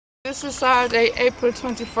This is Saturday, April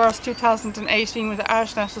 21st, 2018, with the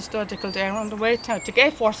Irish National Stud to Kildare on the way to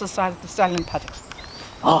Gay Forces side of the Stallion Paddock.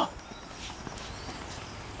 Oh!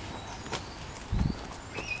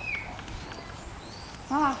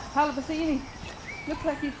 Palabasini. Looks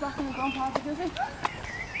like he's back in his own paddock, is he?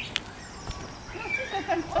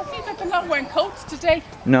 I see that they're not wearing coats today.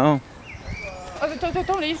 No. Oh, they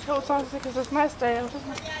don't need coats, obviously, because it's a nice day out,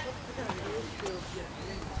 isn't it?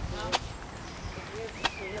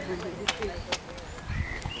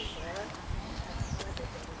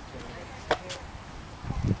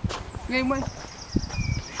 Anyway.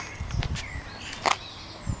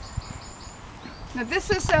 Now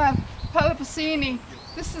this is Palabasini.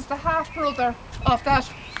 This is the half brother of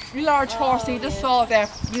that large horse you just saw there.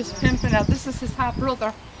 He was pimping out. This is his half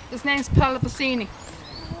brother. His name's Palabasini.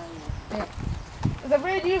 Yeah. It's a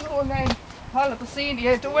really usual name, Palabasini.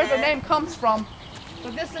 I don't know where the name comes from,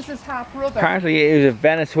 but this is his half brother. Apparently he was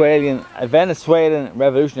a Venezuelan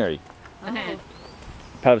revolutionary.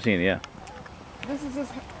 Palabasini, yeah.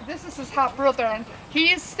 This is his half brother, and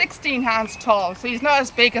he is 16 hands tall, so he's not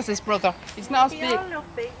as big as his brother. He's not as big. They all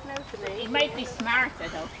look big now to me. He might be smarter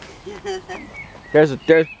though. There's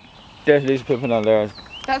Lisa Pippin on there.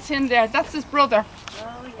 That's him there. That's his brother.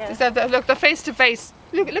 Oh yeah. Look, they're face to face.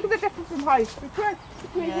 Look at the difference in height between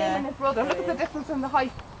him and his brother. Look at the difference in the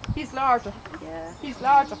height. He's larger. Yeah. He's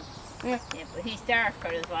larger. Yeah. Yeah, but he's darker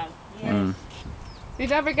as well. Yeah. You'd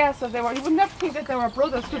never guess that they were. You would never think that they were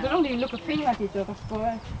brothers because they don't even look a thing like each other.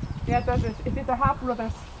 But yeah, they're half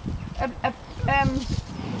brothers.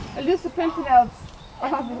 Elisa Pimpinel's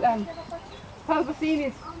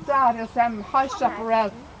Palabasini's dad is High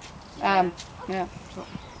Chaparral. Yeah. So.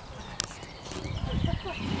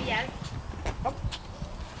 Yes.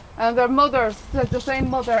 And their mothers, the same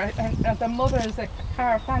mother, and their mother is a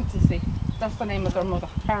Car Fantasy. That's the name of their mother,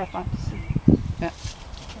 Car Fantasy. Yeah.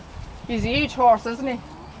 He's a huge horse, isn't he?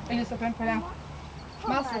 Elisa Pimpinel.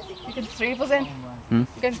 Massive. You can 3 of us in. You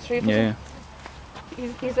can 3 of us in.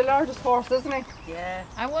 He's the largest horse, isn't he? Yeah.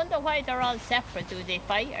 I wonder why they're all separate. Do they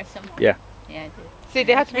fight or something? Yeah. Yeah, they do. See,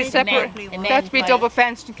 they have to be separate. The They men have to be fight. double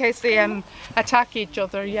fenced in case they attack each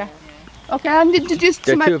other, yeah. Okay, and did you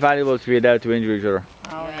They're too valuable to be allowed to injure each other.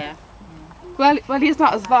 Oh yeah. Well, he's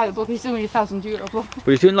not as valuable. He's only €1,000. But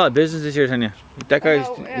he's doing a lot of business this year, Tanya. That guy's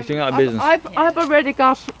he's doing a lot of business. I've already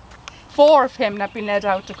got 4 of him that have been led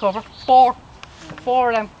out to cover. 4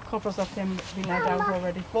 of them covers of him have been led out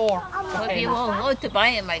already. 4. Well, if you won't go to buy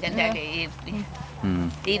him, I can tell you, even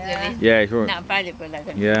if he's Yeah, sure. not valuable, I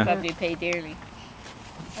can Yeah. probably pay dearly.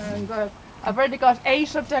 And I've already got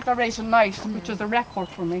 8 of Decoration Night, which is a record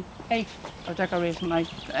for me. 8 of Decoration Night.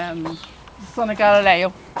 The son of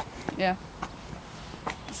Galileo. Yeah.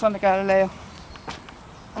 The son of Galileo.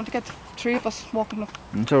 I want to get 3 of us walking up.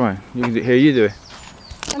 It's alright. You can do, here, you do it.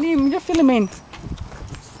 And even you're filming.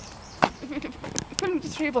 Film the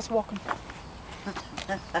 3 of us walking.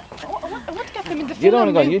 I want to get them in the film. You don't want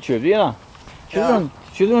to go on YouTube, do you not? She doesn't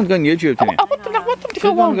want to go on YouTube, Tanya. I want them to She go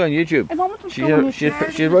doesn't want on. to go on YouTube. I want them to go on. She's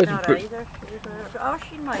writing. Not either. Oh,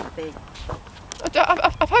 she might be.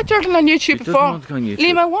 I've had Jordan on YouTube She doesn't before. want to go on YouTube.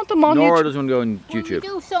 Liam, I want them on Nora YouTube. doesn't want to go on Well, we YouTube.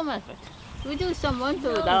 do some of it. We do some, won't do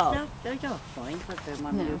it No, all. they don't mind what they're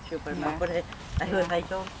on No. YouTube or Yeah. not, but I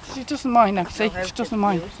don't She doesn't mind now, see? know how She to doesn't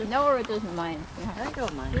mind. use it. Nora doesn't mind. I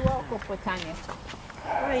don't mind. You walk up with Tanya.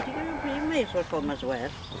 Right, you may as well come as well.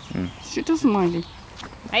 She doesn't mind him.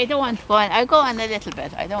 I don't want to go on. I go on a little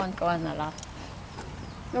bit. I don't want to go on a lot.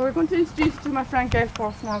 Now we're going to introduce you to my friend Gay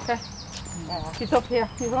Force now, okay? He's up here.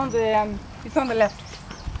 He's on the left.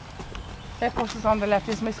 Gay Force is on the left.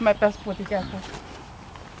 He's my best buddy, Gay Force.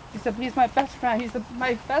 He's my best friend. He's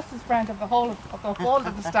my bestest friend of all of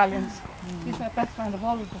the stallions. He's my best friend of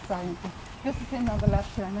all of the stallions. This is him on the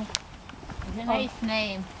left here now. It's a nice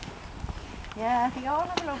name. Yeah, they all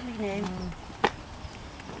have a lovely name.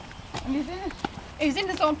 And he's in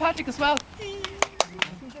his own paddock as well. He's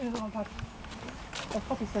in his own paddock. I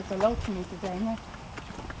hope he says hello to me today, no?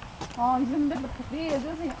 Oh, he's in the middle of the field,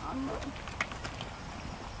 is he?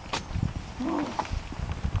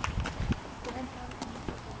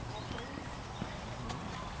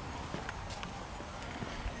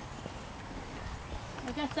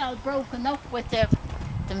 I guess all broken up with them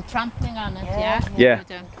trampling on it, Yeah. Yeah, With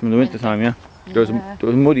the- from the winter time, yeah. There was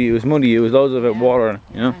muddy. It was muddy. It was loads of water,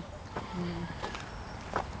 you know.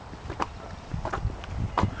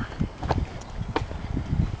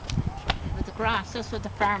 With the grass, that's what the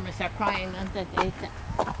farmers are crying, and that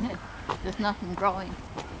there's nothing growing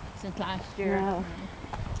since last year. No.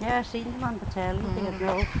 Yeah, I seen them on the telly. They had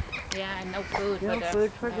no Yeah, no food. no for the-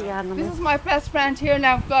 food for the This animals. is my best friend here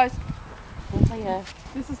now, guys. Oh, yeah.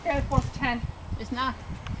 This is Gay Force 10. It's not.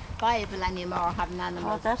 viable anymore having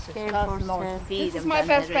animals. Oh, that's It Gale costs Force more to tail. feed This is them my than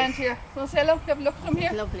best it friend is. here. Want to say hello? Have a look at him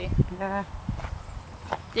here. Lovely. Yeah.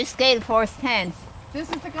 This Gale Force 10. This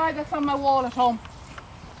is the guy that's on my wall at home.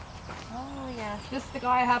 Oh, yeah. This is the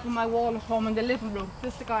guy I have on my wall at home in the living room.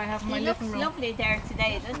 This is the guy I have in my He looks living room. lovely there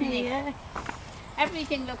today, doesn't he? Yeah.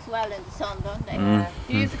 Everything looks well in the sun, don't they? Mm.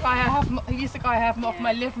 He's the guy I have. He's the guy I have him up in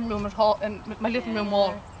my living room at home, in my living room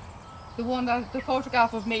wall. The one that the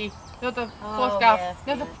photograph of me. The other photograph.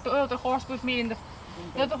 yeah, The other horse with me in the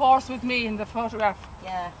other horse with me in the photograph.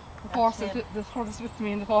 Yeah. The horse, him. the horse with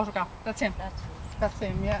me in the photograph. That's him. That's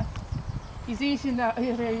him. Yeah. He's eating that.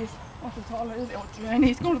 Here he is. What's the taller is? Oh, Joanne,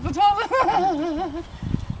 he's going to the taller.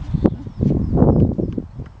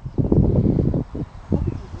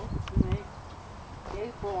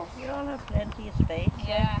 You all have plenty of space.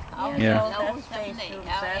 Yeah. Oh, Yeah. no, That's definitely. space to Oh,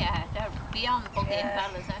 himself. yeah. They're beyond buggy and Yeah.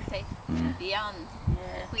 fellas, aren't they? Beyond.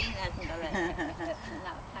 The Queen hasn't got no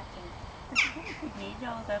catching. You need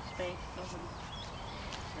all that space going.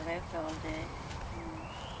 They're out all day.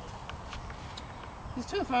 He's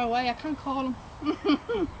too far away. I can't call him.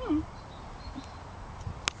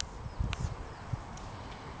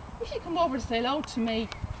 You should come over to say hello to me.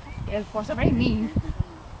 Yeah, of course, they're very mean.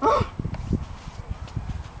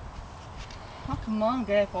 Oh, come on,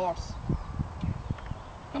 Gale Force.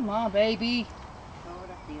 Come on, baby. Oh,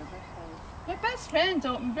 that's the other side. My best friend,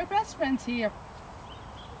 my best friend's here.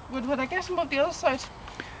 Would I get him up the other side?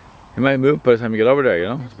 You might move by the time you get over there, you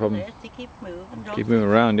know? That's the problem. They keep moving. don't Keep they? moving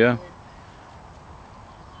around, yeah.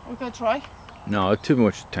 We're gonna try. No, too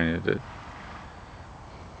much tiny.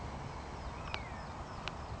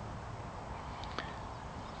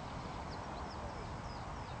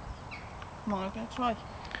 Come on, we're gonna try.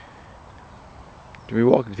 To be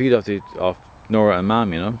walking the feet off Nora and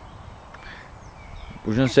Mum, you know?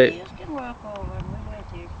 We're gonna say, You can walk over and we'll wait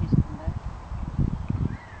here till you come back.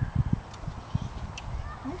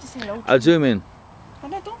 I want to say hello to I'll him. zoom in.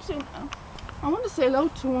 And I don't zoom. I want to say hello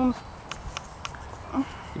to him.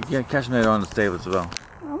 You can catch him later on the stables as well.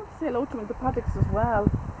 I want to say hello to him in the paddocks as well.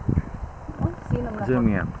 I want to see him now. Zoom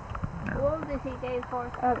in. How old is he, Gale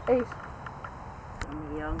Force? 8.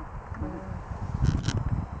 I'm young.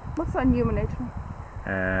 What's that human age?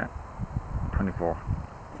 24.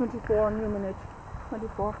 24 human age.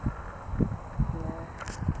 24.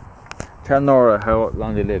 Tell Nora how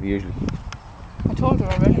long they live usually. I told her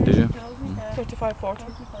already. Did you? 35, 40.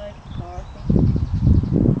 25, 40.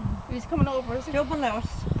 He's coming over, is he? Double nurse.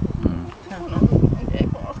 Come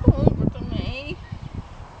over to me.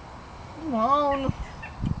 Come on.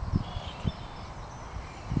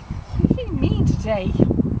 You're being mean today. You're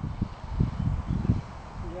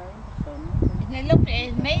in the sun. Isn't it lovely?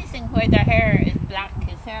 It's amazing where their hair is black.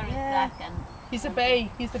 His hair is Yeah. black and He's a bay.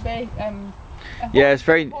 He's a bay. Yeah, it's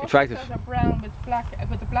very Horses attractive. that are brown with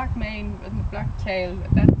a black mane and a black tail.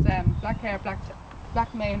 That's black hair,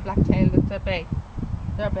 black mane, black tail. That's a bay.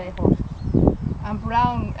 They're bay horses. And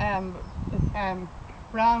brown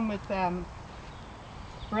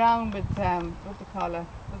what do you call it?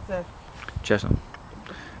 What's a Chestnut.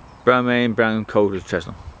 Brown mane, brown coat is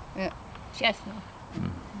chestnut. chestnut.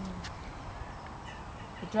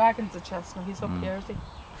 the dragon's a chestnut. He's up here, is he?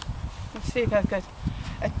 Let's see if I get.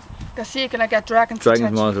 Let's see, can I get dragon's Dragon's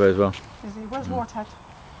attention? miles away as well. Is he? Where's Warthog?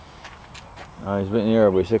 Oh, he's a bit near,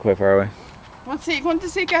 but he's still quite far away. Want to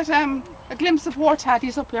see get a glimpse of Warthog?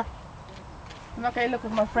 He's up here. I'm not going to look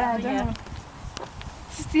at my friend. Yeah. Anyway.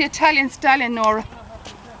 This is the Italian stallion, Nora.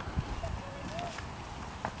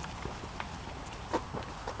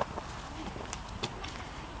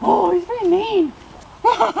 Oh, he's very mean.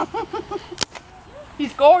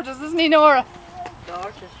 He's gorgeous, isn't he, Nora?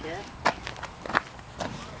 Gorgeous, yeah.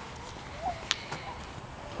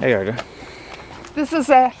 There you are, there. This is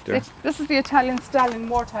There. this is the Italian stallion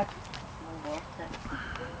Warthog. No water.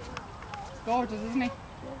 Gorgeous, isn't he?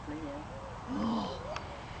 Lovely, yeah.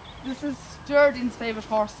 This is Gerdine's favourite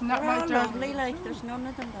horse, and that They're right, all Jerdine. lovely, like there's none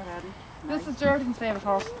of them that aren't. This is Gerdine's favourite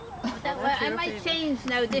horse. Well, I might change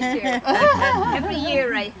now this year. Every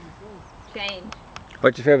year I change.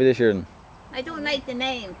 What's your favourite this year then? I don't like the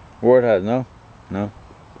name. Ward has, no? No.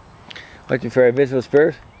 What's your favourite, Visible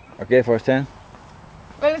Spirit? Or Gale Force 10?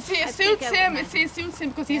 Well, see, it I think suits I him. would It suits him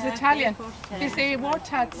because he's Yeah, Italian. Gale Force 10. You see,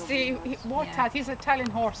 Warthog. See, Warthog. He's an Italian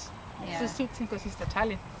horse. Yeah. So it suits him because he's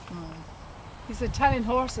Italian. He's an Italian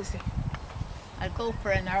horse, is he? I'll go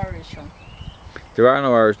for an Irish one. There are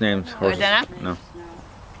no Irish named horses. there not? No.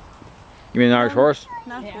 You mean an Irish horse?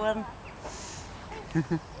 Not Yeah. one.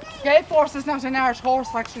 Gale Force is not an Irish horse,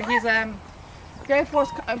 actually. He's Gale Force.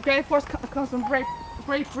 Gale Force comes from Great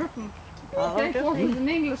Britain. Oh, Gale does Force he? is an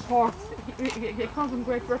English horse. He comes from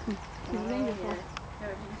Great Britain. He's an English horse.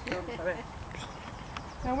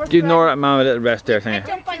 Now, where's Give Dragon? Nora and Mum a little rest there, thank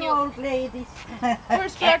you. Catch up on you. Old ladies.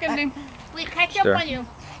 Where's Dragon, Liam? We catch up There. on you.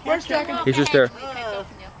 Where's Dragon? He's just there. We catch up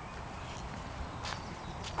on you.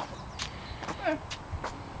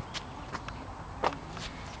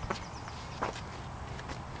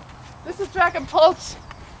 This is Dragon Pulse.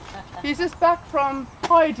 He's just back from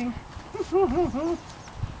hiding. This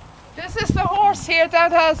is the horse here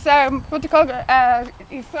that has what do you call it?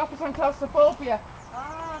 He suffers from claustrophobia.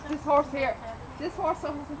 This horse here. This horse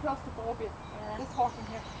suffers from claustrophobia. This horse in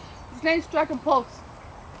here. His name's Dragon Pulse.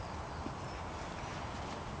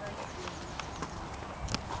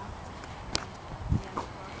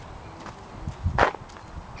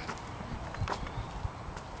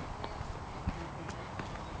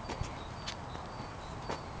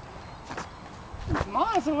 He's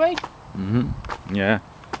miles away. Yeah.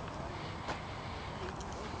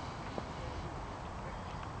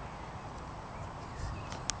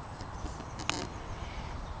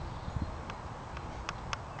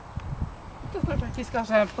 Doesn't look like he's got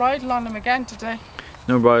a bridle on him again today.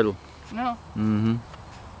 No bridle. No.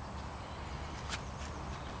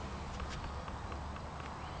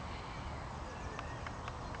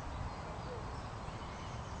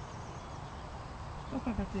 Looks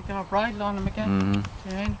like he's got a bridle on him again.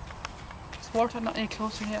 Jane. Is Walter not any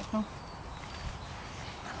closer yet? No.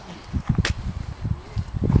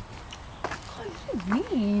 What do you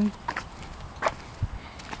mean?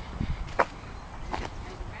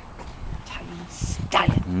 Italian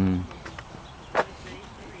stallion.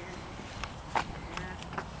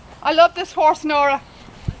 I love this horse, Nora.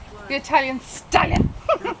 The Italian stallion.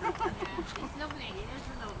 It's lovely.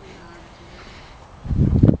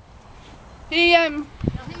 He No,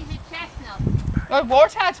 he's a chestnut.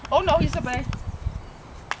 Warthad. Oh no, he's a bay.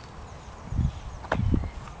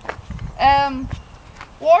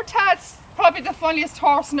 Warthad's probably the funniest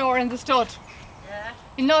horse, Nora, in the stud. Yeah.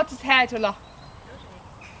 He nods his head a lot.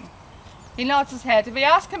 He nods his head. If we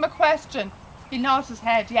ask him a question, he nods his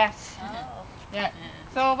head, yes. Oh. Yeah.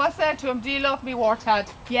 So if I said to him, do you love me,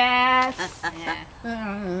 Warthad? Yes.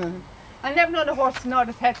 Yeah. I never known a horse to nod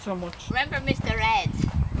his head so much. Remember Mr. Red?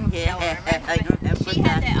 Yeah, I remember She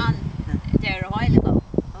had that. it on there a while ago.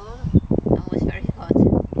 Oh. And was very good.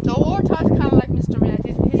 So Warthad's kind of like Mr. Red.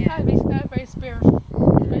 He's Yeah. kind of very spirited.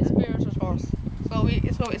 He's a very spirited horse. So he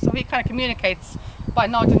kind of communicates by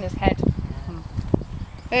nodding his head.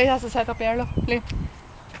 He has his head up here, look. Liam.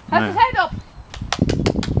 Has his head up.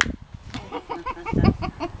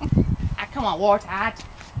 Ah, come on, Warthad.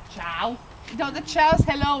 Ciao. No, the ciao's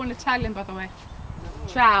hello in Italian, by the way.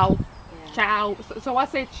 Ciao. Ciao. So I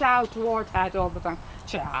say ciao to Warthad all the time.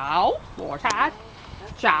 Ciao, Warthad.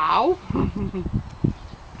 Ciao.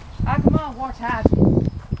 Ah, come on, Warthad.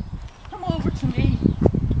 Come over to me.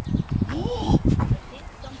 I think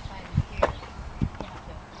sometimes here you have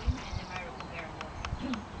to win in American Bear.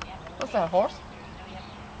 What's that, a horse?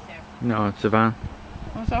 No, it's a van.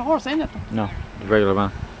 What's that, a horse in it? No, a regular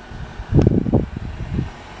van.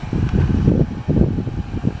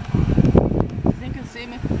 You think he'll see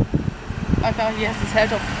me? I thought he has his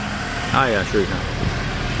head up. Ah, yeah, sure you can.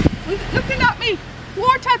 He's looking at me.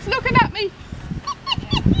 Warthad's looking at me.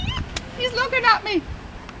 He's looking at me.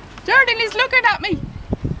 Jordan, he's looking at me.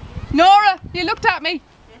 Nora, he looked at me.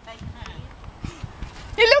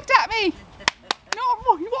 He looked at me. No,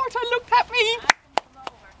 Warthad looked at me.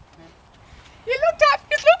 He looked at.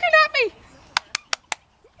 He's looking at me.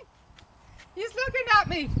 He's looking at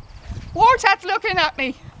me. Warthad's looking at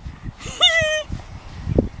me.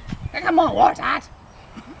 Come on, Warthad.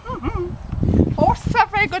 Horses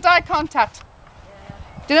have very good eye contact.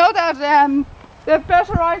 Do you know that they have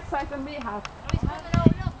better eyesight than we have?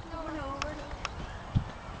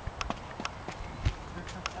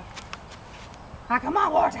 Ah, come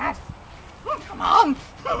on, Warthad. Come on.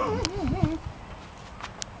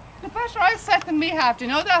 They've better eyesight than we have. Do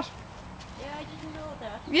you know that? Yeah, I didn't know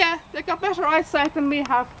that. Yeah, they've got better eyesight than we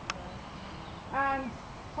have. And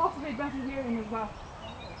possibly better hearing as well.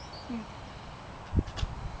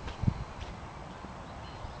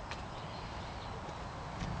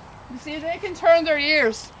 You see, they can turn their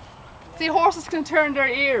ears. See, horses can turn their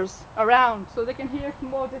ears around so they can hear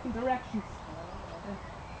from all different directions.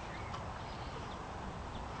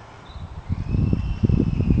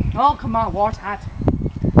 Oh, come on, Warthad.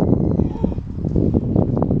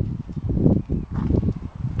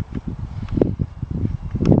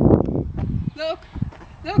 Look,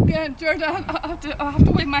 Jordan, I have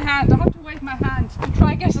to wave my hand. I have to wave my hand to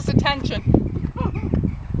try and get his attention.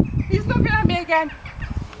 He's looking at me again.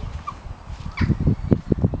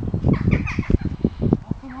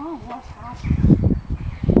 Oh, come on, Warthad.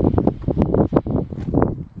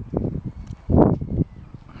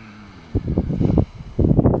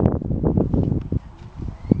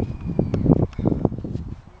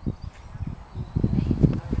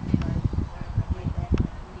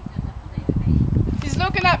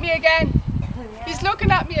 again. He's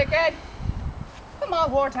looking at me again. Come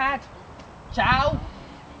on, Warthog. Ciao.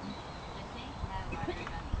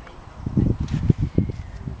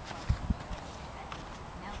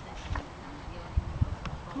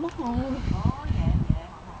 Come on.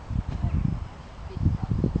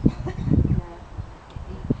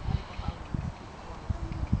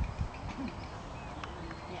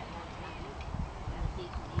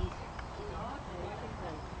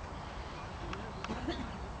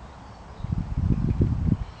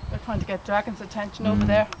 They're trying to get Dragon's attention over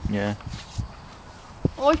there. Yeah.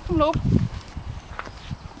 Oh, he's coming up.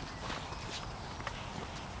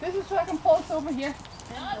 This is Dragon Pulse over here.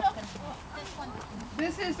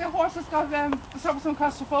 This is the horse that's got suffers from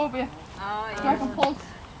claustrophobia. Dragon Pulse.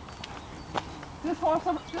 This horse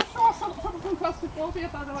suffers from claustrophobia,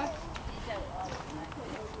 by the way.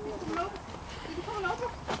 He's coming over. He's coming over.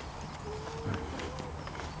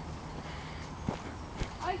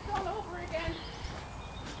 I've gone over again.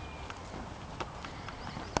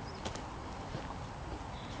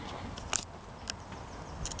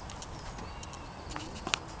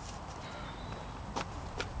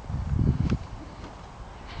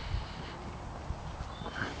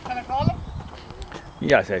 Can I call him?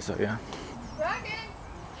 Yeah, I say so, yeah. Dragon!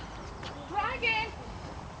 Dragon!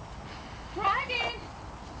 Dragon!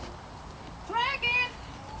 Dragon!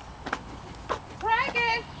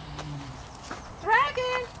 Dragon!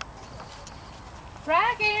 Dragon!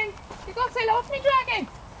 Dragon! You gonna say hello to me, Dragon?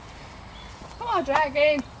 Come on,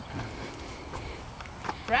 Dragon!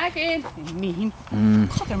 Dragon! They're mean.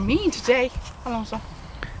 God, they're mean today. How long, sir?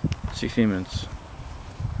 16 minutes.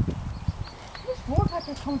 There's more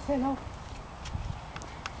people come say hello.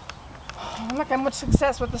 I'm not getting much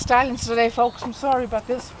success with the stallions today, folks. I'm sorry about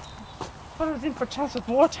this. But I was in for a chance with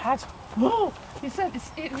Warthog. Whoa! He said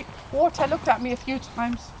Warthog looked at me a few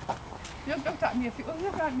times. You looked at me a few. Oh,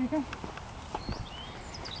 look at me again.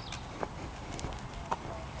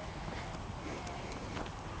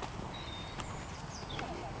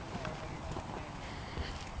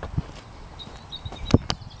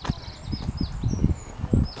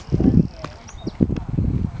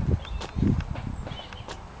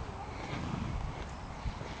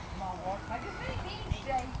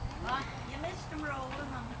 You missed him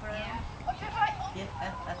rolling on the ground. What did I?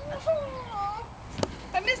 Oh,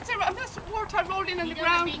 I missed Warthog rolling on the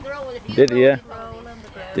ground. Did he, yeah? Roll on the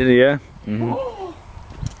ground. Did he, yeah? Mm-hmm. Oh,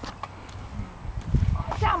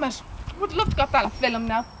 damn it. Would love to got that on film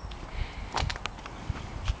now.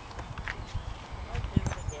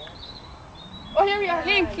 Oh, here we are.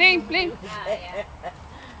 Liam.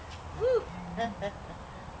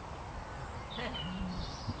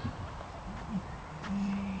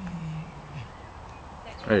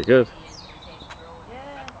 Very good.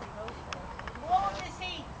 What is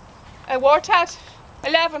he? Warthog,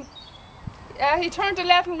 11. He turned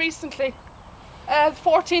 11 recently.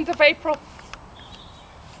 14th of April.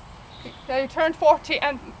 He turned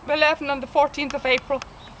 11 on the 14th of April.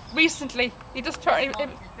 Recently. He just turned. His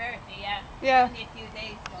birthday, yeah. Yeah. Only a few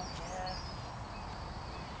days ago.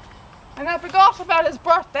 And I forgot about his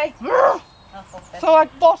birthday. So I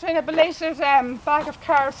bought in a belated bag of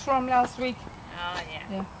carrots from last week. Oh,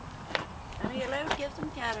 yeah. Are you allowed to give some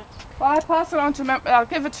carrots? Well, I pass it on to I'll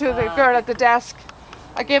give it to the girl at the desk.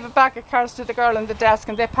 I gave a bag of carrots to the girl at the desk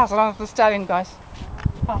and they pass it on to the stallion guys.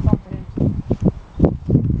 Pass on to him.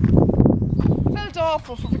 I felt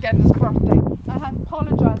awful for forgetting his birthday. I had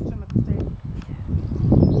apologised to him at the stage.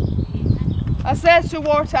 I says to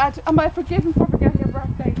Warthog, am I forgiven for forgetting your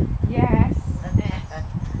birthday? Yes.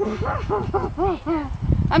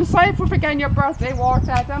 I'm sorry for forgetting your birthday,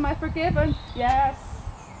 Warthog. Am I forgiven? Yes.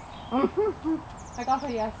 I got a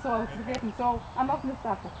yes, so I was forgiven. So I'm not in his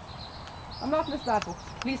bad books. I'm not in his bad books.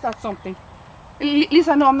 At least that's something. At least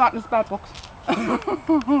I know I'm not in his bad books. I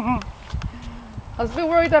was a bit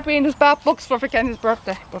worried I'd be in his bad books for forgetting his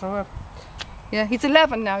birthday, but however. Yeah, he's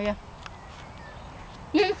 11 now, yeah.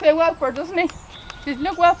 He looks very well for, doesn't he? Does he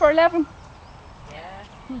look well for 11? Yeah.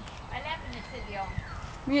 11 is still young.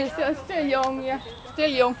 Yeah, still young, yeah. Still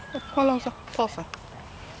young. Hold on, sir. Pause, sir.